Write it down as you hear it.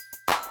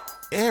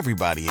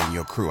Everybody in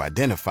your crew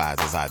identifies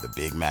as either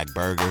Big Mac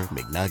Burger,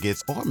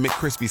 McNuggets, or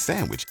McCrispy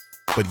Sandwich.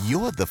 But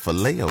you're the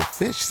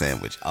Filet-O-Fish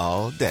Sandwich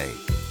all day.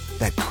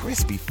 That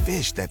crispy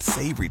fish, that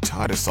savory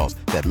tartar sauce,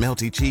 that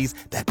melty cheese,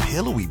 that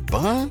pillowy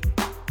bun.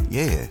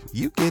 Yeah,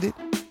 you get it.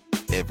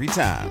 Every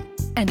time.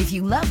 And if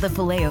you love the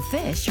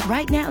Filet-O-Fish,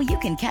 right now you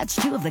can catch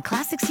two of the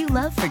classics you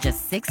love for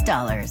just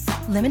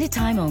 $6. Limited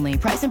time only.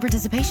 Price and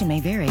participation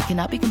may vary.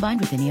 Cannot be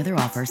combined with any other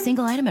offer.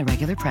 Single item at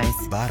regular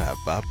price.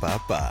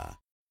 Ba-da-ba-ba-ba.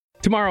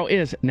 Tomorrow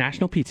is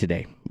National Pizza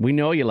Day. We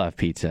know you love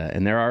pizza,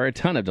 and there are a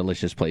ton of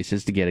delicious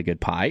places to get a good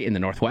pie in the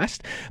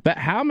Northwest. But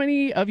how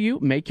many of you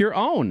make your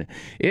own?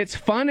 It's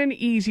fun and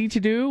easy to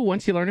do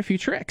once you learn a few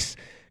tricks.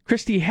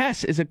 Christy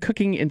Hess is a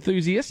cooking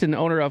enthusiast and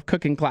owner of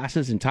cooking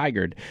classes in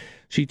Tigard.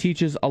 She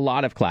teaches a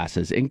lot of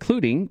classes,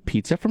 including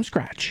pizza from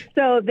scratch.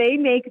 So they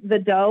make the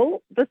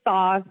dough, the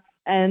sauce,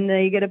 and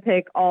they get to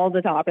pick all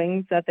the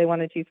toppings that they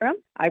want to choose from.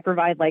 I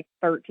provide like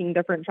 13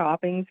 different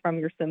toppings, from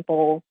your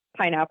simple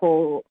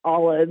pineapple,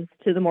 olives,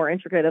 to the more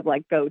intricate of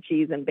like goat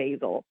cheese and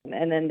basil.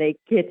 And then they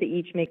get to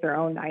each make their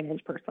own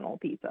 9-inch personal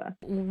pizza.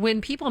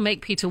 When people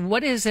make pizza,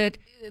 what is it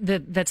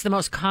that's the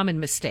most common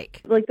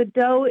mistake? Like, the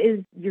dough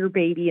is your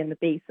baby and the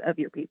base of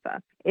your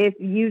pizza. If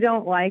you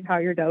don't like how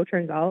your dough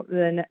turns out,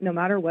 then no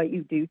matter what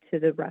you do to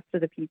the rest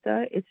of the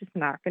pizza, it's just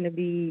not going to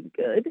be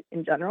good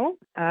in general.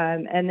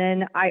 And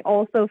then I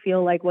also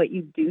feel like what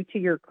you do to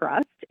your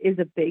crust is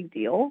a big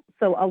deal.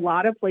 So a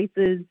lot of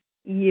places,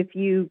 if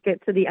you get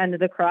to the end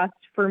of the crust,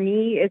 for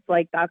me, it's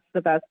like that's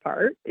the best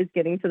part, is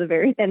getting to the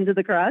very end of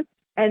the crust.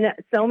 And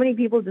so many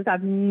people just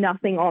have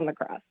nothing on the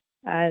crust.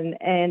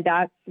 And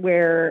that's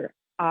where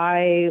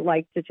I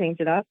like to change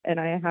it up. And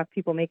I have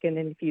people make an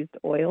infused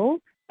oil,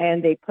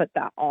 and they put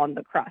that on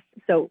the crust.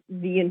 So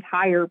the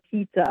entire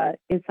pizza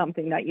is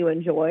something that you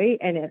enjoy,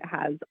 and it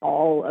has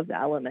all of the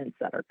elements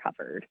that are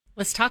covered.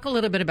 Let's talk a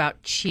little bit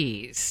about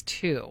cheese,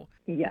 too.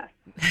 Yes.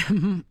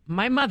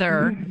 My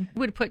mother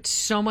would put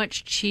so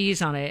much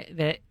cheese on it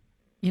that,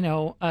 you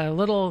know, a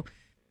little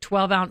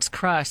 12-ounce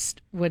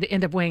crust would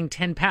end up weighing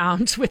 10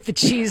 pounds with the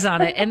cheese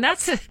on it. And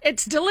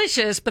it's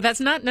delicious, but that's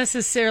not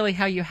necessarily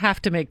how you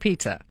have to make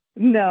pizza.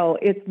 No,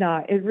 it's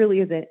not. It really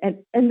isn't.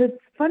 And it's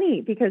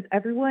funny because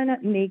everyone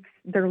makes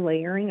their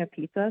layering of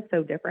pizza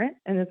so different.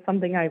 And it's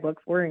something I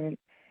look for. And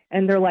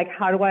they're like,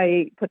 how do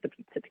I put the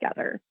pizza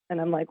together?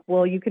 And I'm like,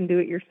 well, you can do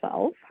it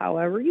yourself,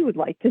 however you would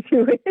like to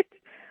do it.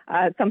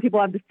 Some people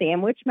have the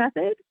sandwich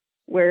method,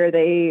 where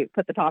they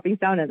put the toppings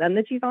down and then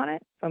the cheese on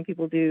it. Some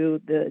people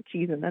do the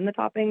cheese and then the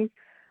toppings.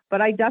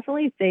 But I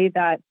definitely say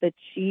that the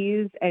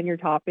cheese and your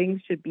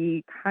toppings should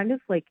be kind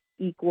of like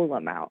equal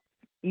amounts.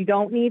 You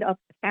don't need a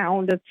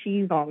pound of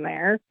cheese on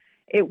there.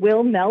 It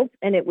will melt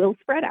and it will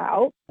spread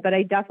out. But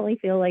I definitely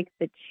feel like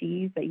the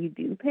cheese that you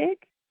do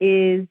pick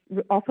is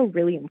also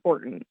really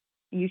important.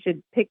 You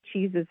should pick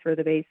cheeses for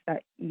the base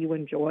that you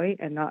enjoy,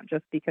 and not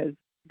just because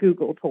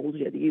Google told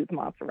you to use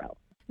mozzarella.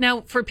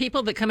 Now, for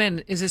people that come in,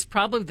 is this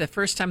probably the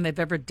first time they've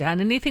ever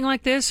done anything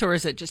like this? Or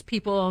is it just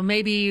people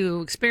maybe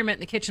who experiment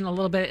in the kitchen a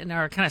little bit and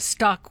are kind of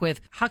stuck with,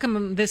 how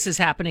come this is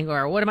happening,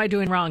 or what am I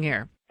doing wrong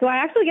here? So I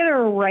actually get an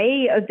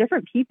array of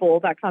different people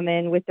that come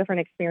in with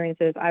different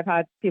experiences. I've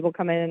had people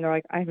come in and they're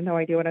like, I have no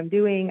idea what I'm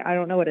doing. I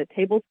don't know what a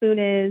tablespoon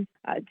is.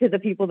 To the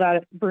people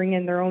that bring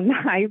in their own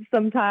knives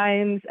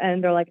sometimes,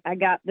 and they're like, I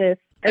got this.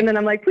 And then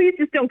I'm like, please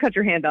just don't cut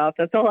your hand off.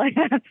 That's all I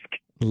ask.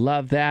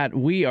 Love that.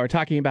 We are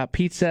talking about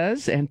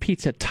pizzas and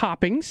pizza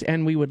toppings,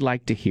 and we would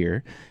like to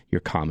hear your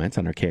comments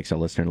on our KXL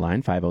listener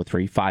line,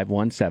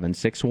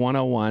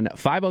 503-517-6101,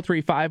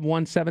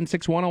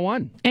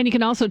 503-517-6101. And you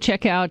can also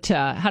check out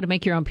how to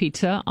make your own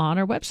pizza on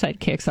our website,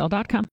 KXL.com.